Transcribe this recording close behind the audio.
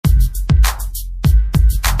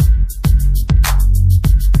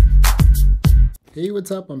Hey,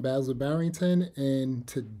 what's up? I'm Basil Barrington, and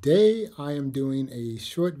today I am doing a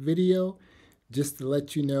short video just to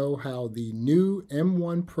let you know how the new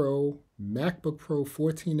M1 Pro MacBook Pro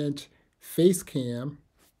 14-inch face cam,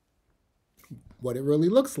 what it really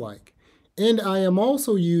looks like. And I am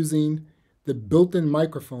also using the built-in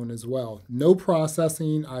microphone as well. No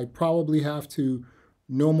processing. I probably have to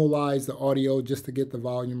normalize the audio just to get the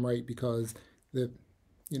volume right because the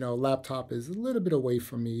laptop is a little bit away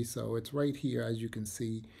from me, so it's right here as you can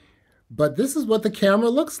see. But this is what the camera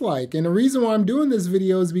looks like. And the reason why I'm doing this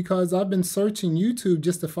video is because I've been searching YouTube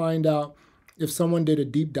just to find out if someone did a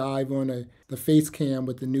deep dive on the face cam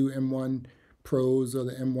with the new M1 Pros or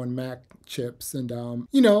the M1 Mac chips. And,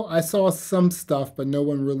 I saw some stuff, but no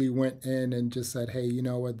one really went in and just said, hey, you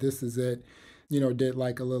know what, this is it, did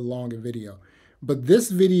like a little longer video. But this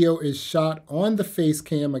video is shot on the face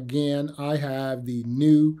cam. Again, I have the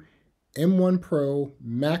new M1 Pro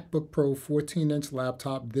MacBook Pro 14-inch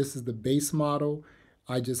laptop. This is the base model.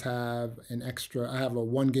 I just have I have a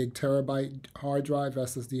 1 gig terabyte hard drive,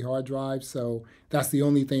 SSD hard drive. So that's the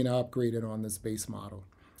only thing I upgraded on this base model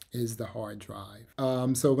is the hard drive.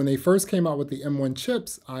 So when they first came out with the M1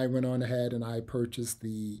 chips, I went on ahead and I purchased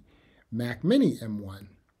the Mac Mini M1.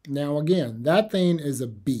 Now again, that thing is a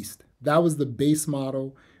beast. That was the base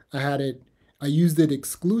model. I used it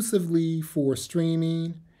exclusively for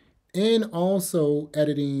streaming and also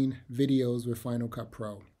editing videos with Final Cut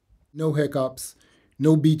Pro. No hiccups,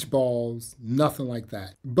 no beach balls, nothing like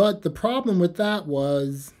that. But the problem with that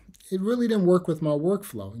was it really didn't work with my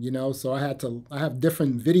workflow, so I have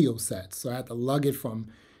different video sets. So I had to lug it from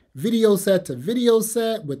video set to video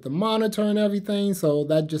set with the monitor and everything. So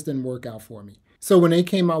that just didn't work out for me. So when they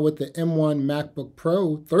came out with the M1 MacBook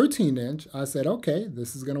Pro 13-inch, I said, okay,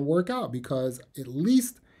 this is going to work out because at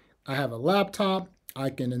least I have a laptop. I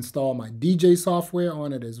can install my DJ software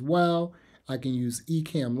on it as well. I can use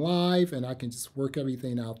Ecamm Live and I can just work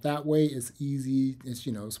everything out that way. It's easy.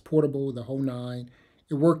 It's portable, the whole nine.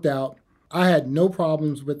 It worked out. I had no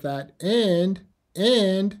problems with that. And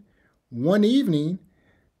one evening,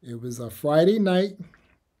 it was a Friday night,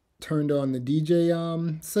 turned on the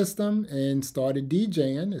DJ system and started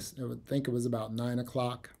DJing. I think it was about 9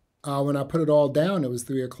 o'clock. When I put it all down, it was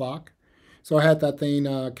 3 o'clock. So I had that thing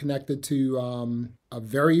connected to a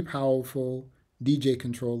very powerful DJ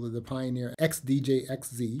controller, the Pioneer XDJ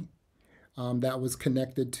XZ. That was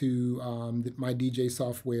connected to my DJ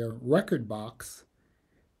software record box.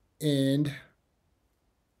 And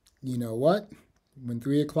you know what? When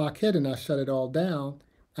 3 o'clock hit and I shut it all down,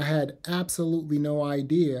 I had absolutely no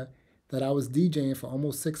idea that I was DJing for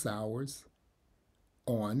almost 6 hours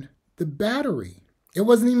on the battery. It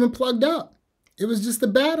wasn't even plugged up. It was just the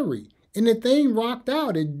battery. And the thing rocked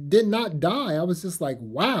out. It did not die. I was just like,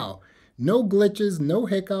 wow. No glitches, no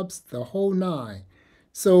hiccups, the whole nine.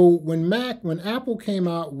 So when Apple came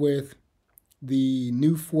out with the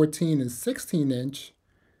new 14 and 16-inch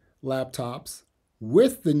laptops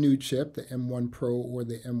with the new chip, the M1 Pro or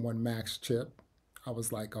the M1 Max chip, I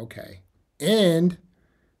was like, okay. And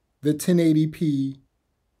the 1080p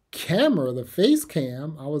camera, the face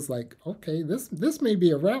cam, I was like, okay, this may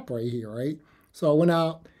be a wrap right here, right? So I went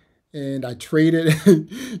out and I traded,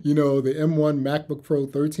 the M1 MacBook Pro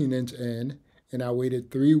 13-inch in, and I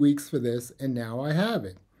waited 3 weeks for this, and now I have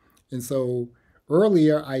it. And so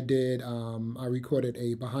earlier I recorded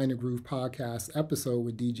a Behind the Groove podcast episode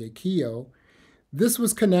with DJ Keo. This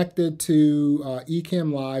was connected to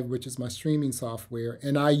Ecamm Live, which is my streaming software,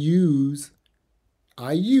 and I used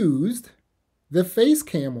the face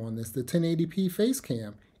cam on this, the 1080p face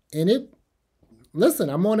cam, and listen,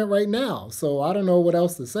 I'm on it right now, so I don't know what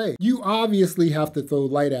else to say. You obviously have to throw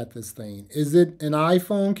light at this thing. Is it an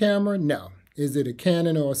iPhone camera? No. Is it a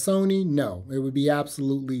Canon or a Sony? No. It would be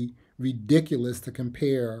absolutely ridiculous to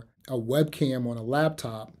compare a webcam on a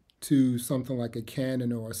laptop to something like a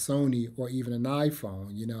Canon or a Sony or even an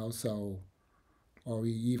iPhone, so are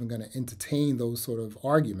we even going to entertain those sort of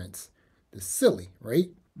arguments? It's silly, right?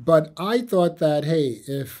 But I thought that, hey,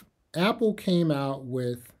 if Apple came out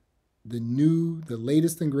with the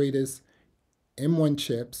latest and greatest M1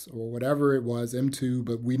 chips or whatever it was, M2,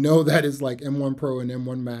 but we know that is like M1 Pro and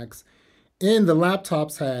M1 Max, and the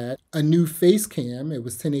laptops had a new face cam, it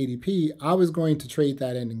was 1080p, I was going to trade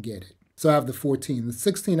that in and get it. So I have the 14. The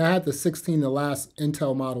 16, I had the 16, the last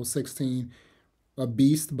Intel Model 16, a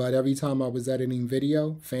beast, but every time I was editing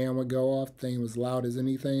video, fan would go off, thing was loud as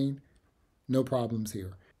anything, no problems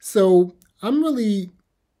here. So I'm really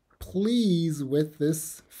pleased with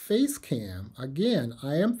this face cam. Again,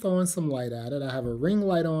 I am throwing some light at it. I have a ring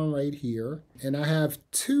light on right here, and I have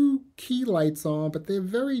 2 key lights on, but they're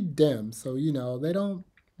very dim, so they don't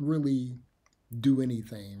really do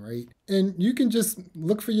anything, right? And you can just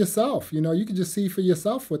look for yourself. You can just see for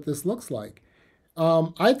yourself what this looks like.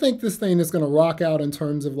 I think this thing is going to rock out in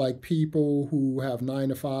terms of like people who have 9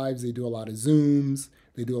 to 5s. They do a lot of Zooms,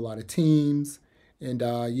 they do a lot of Teams, and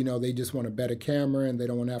they just want a better camera and they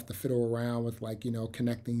don't want to have to fiddle around with like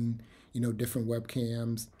connecting different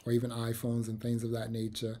webcams or even iPhones and things of that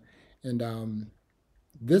nature. And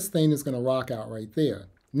this thing is going to rock out right there.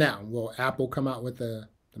 Now, will Apple come out with the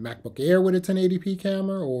MacBook Air with a 1080p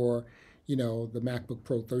camera, or the MacBook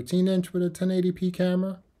Pro 13-inch with a 1080p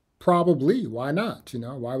camera? Probably. Why not?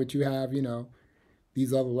 Why would you have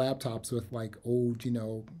these other laptops with like old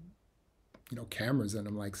cameras in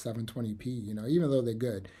them like 720p? Even though they're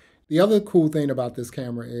good. The other cool thing about this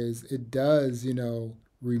camera is it does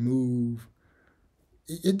remove.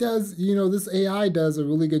 It does, this AI does a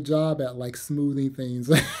really good job at like smoothing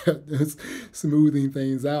things, smoothing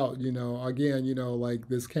things out. Again, like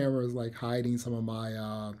this camera is like hiding some of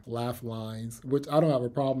my laugh lines, which I don't have a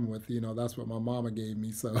problem with. That's what my mama gave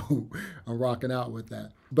me, so I'm rocking out with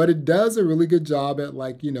that. But it does a really good job at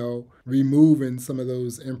like removing some of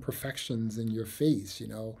those imperfections in your face,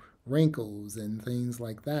 wrinkles and things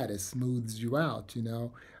like that. It smooths you out.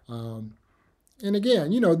 And again,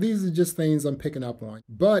 these are just things I'm picking up on.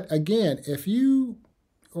 But again, if you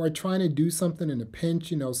are trying to do something in a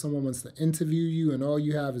pinch, someone wants to interview you and all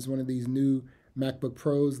you have is one of these new MacBook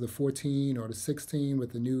Pros, the 14 or the 16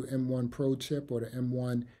 with the new M1 Pro chip or the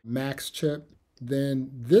M1 Max chip, then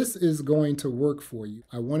this is going to work for you.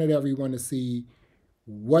 I wanted everyone to see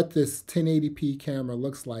what this 1080p camera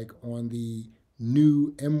looks like on the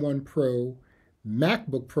new M1 Pro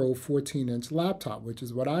MacBook Pro 14-inch laptop, which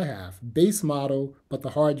is what I have. Base model, but the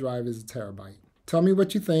hard drive is a terabyte. Tell me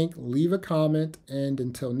what you think, leave a comment, and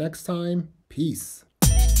until next time, peace.